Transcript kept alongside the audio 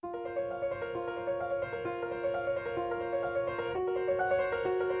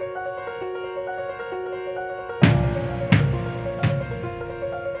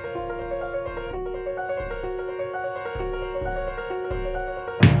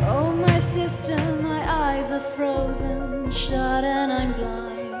sister, my eyes are frozen, shut and I'm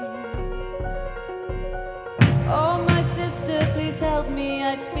blind. Oh, my sister, please help me,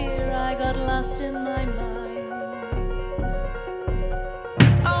 I fear I got lost in my mind.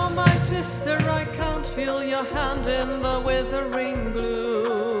 Oh, my sister, I can't feel your hand in the withering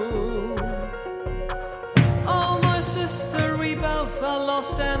gloom. Oh, my sister, we both are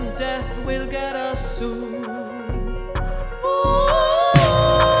lost and death will get us soon.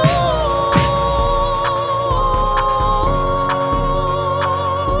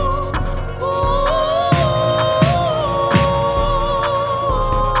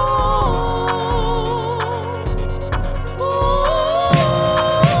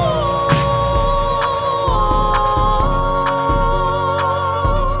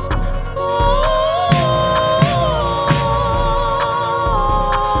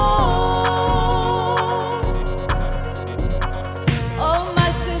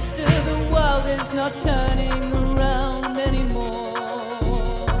 Not turning around anymore.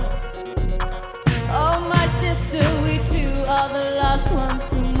 Oh, my sister, we two are the last ones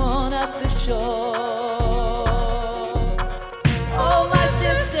to mourn at the shore. Oh, my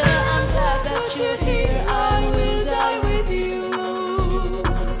sister, I'm glad that you're here, I will die with you.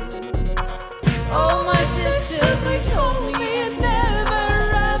 Oh, my sister, please hold me and never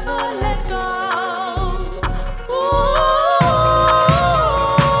ever let go.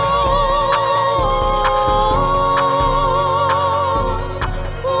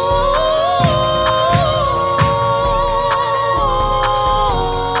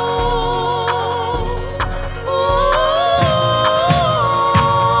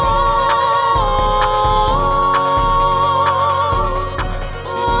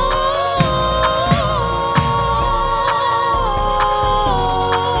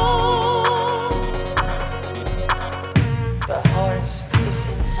 Is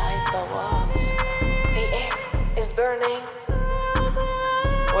inside the walls. The air is burning.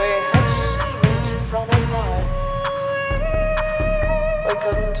 We have seen it from afar. We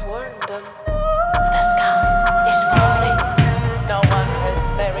couldn't warn them. The sky is falling. No one has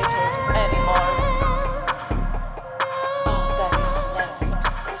merited anymore. All that is left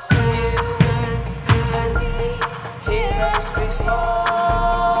is you and me, heroes before.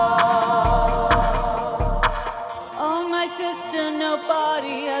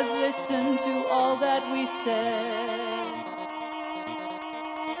 Nobody has listened to all that we said.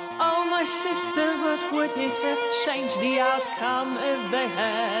 Oh, my sister, but would it have changed the outcome if they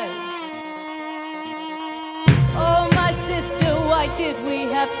had? Oh, my sister, why did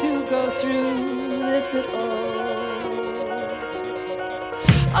we have to go through this at all?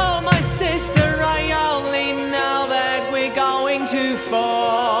 Oh, my sister, I only know that we're going to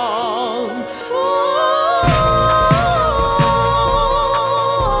fall.